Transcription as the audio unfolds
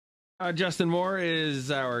Justin Moore is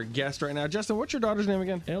our guest right now. Justin, what's your daughter's name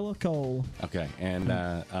again? Ella Cole. Okay, and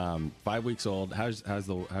 5 weeks old. How's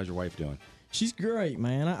your wife doing? She's great,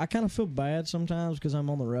 man. I kind of feel bad sometimes because I'm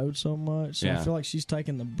on the road so much. So I feel like she's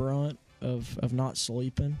taking the brunt of not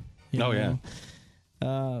sleeping. You know? Yeah.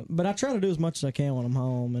 But I try to do as much as I can when I'm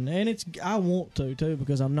home, and I want to too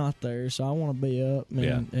because I'm not there, so I want to be up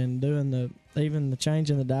and doing even the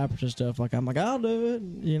changing the diapers and stuff. I'm like I'll do it.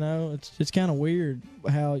 You know, it's kind of weird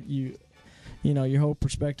how you know your whole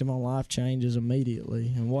perspective on life changes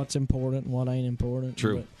immediately and what's important and what ain't important.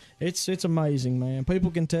 True. But it's amazing, man.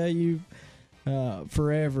 People can tell you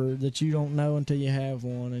forever that you don't know until you have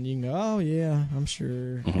one, and you can go, oh yeah, I'm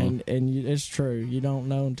sure. And it's true, you don't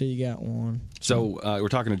know until you got one. So we're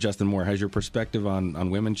talking to Justin Moore. Has your perspective on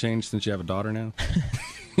women changed since you have a daughter now?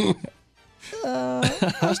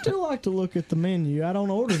 I still like to look at the menu. I don't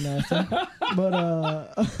order nothing,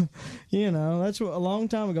 but that's what a long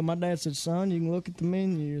time ago my dad said, son, you can look at the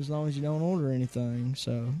menu as long as you don't order anything.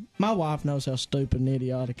 So my wife knows how stupid and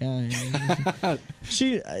idiotic I am.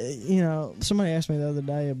 She somebody asked me the other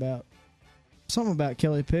day about something about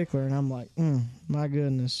Kelly Pickler, and I'm like, my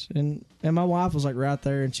goodness. And my wife was like right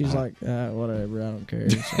there, and she's like, whatever, I don't care.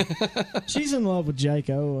 So, she's in love with Jake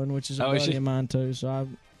Owen, which is a buddy of mine too. So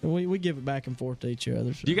we give it back and forth to each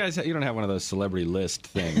other. So. Do you guys? You don't have one of those celebrity list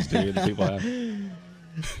things, do you? That people have.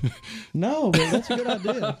 No, but that's a good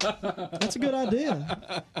idea. That's a good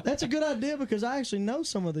idea. That's a good idea because I actually know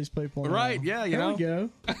some of these people. Now. Right? Yeah, you know. There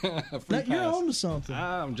we go. You're on to something.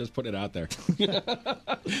 I'm just putting it out there.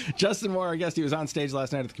 Justin Moore, our guest, he was on stage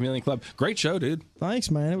last night at the Chameleon Club. Great show, dude. Thanks,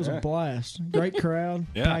 man. It was a blast. Great crowd.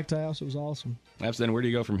 Packed house. It was awesome. Absolutely. Where do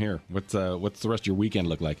you go from here? What's the rest of your weekend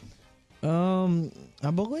look like? I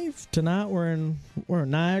believe tonight we're in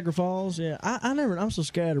Niagara Falls. Yeah, I'm so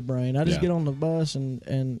scatterbrained. I just get on the bus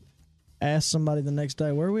and ask somebody the next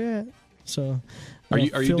day where we at. So are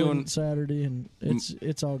you doing Saturday, and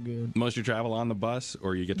it's all good. Most of your travel on the bus,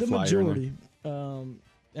 or you get to fly? The majority.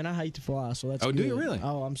 And I hate to fly, so that's good. Do you really?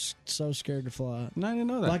 Oh, I'm so scared to fly. No, I didn't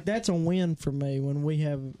know that. Like that's a win for me when we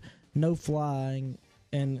have no flying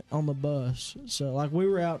and on the bus. So like we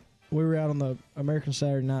were out on the American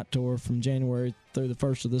Saturday Night Tour from January through the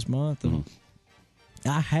 1st of this month, and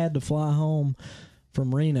I had to fly home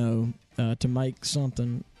from Reno to make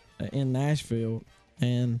something in Nashville,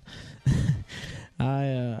 and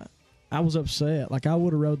I was upset. Like I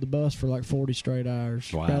would have rode the bus for like 40 straight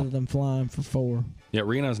hours rather than flying for 4. Yeah,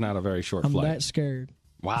 Reno's not a very short flight. I'm that scared.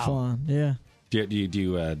 Wow. Flying, yeah. Do you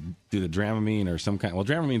do the Dramamine or some kind? Well,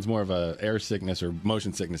 Dramamine's more of a air sickness or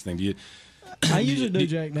motion sickness thing. Do you? I usually do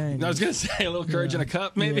Jack Daniels. I was going to say a little courage in a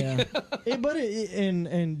cup, maybe. Yeah.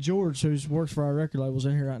 And George, who works for our record label, is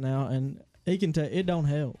in here right now, and he can tell it don't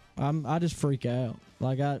help. I just freak out.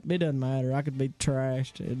 Like it doesn't matter. I could be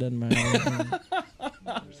trashed. It doesn't matter.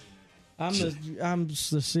 I'm the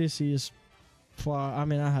sissiest fly. I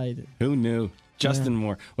mean, I hate it. Who knew? Justin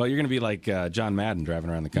Moore. Well, you're going to be like John Madden driving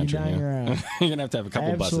around the country. You're dang right. You're going to have a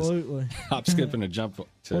couple buses. Absolutely. Hop, skip, and a jump.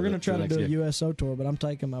 We're going to try to do a USO tour, but I'm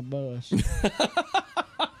taking my bus.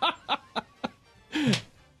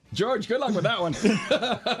 George, good luck with that one.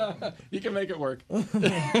 You can make it work.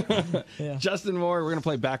 Justin Moore, we're going to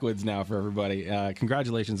play Backwoods now for everybody.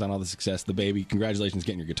 Congratulations on all the success, the baby. Congratulations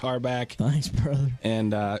getting your guitar back. Thanks, brother.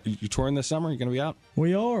 And you touring this summer? You going to be out?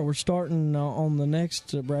 We are. We're starting on the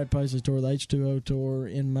next Brad Paisley tour, the H2O tour,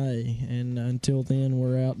 in May. And until then,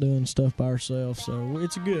 we're out doing stuff by ourselves. So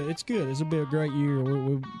it's good. It's good. It's going to be a great year.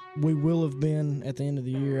 We will have been, at the end of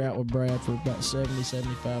the year, out with Brad for about 70,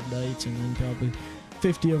 75 dates, and then probably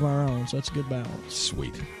 50 of our own, so that's a good balance.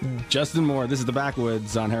 Sweet. Yeah. Justin Moore, this is the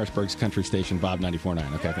Backwoods on Harrisburg's country station, Bob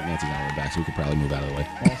 94.9. Okay, I think Nancy's on her way back, so we could probably move out of the way.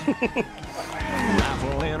 Awesome.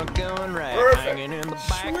 Rifle in a gun rack, hanging in the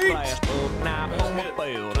back glass, knife on my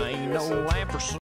belt, ain't no lamp for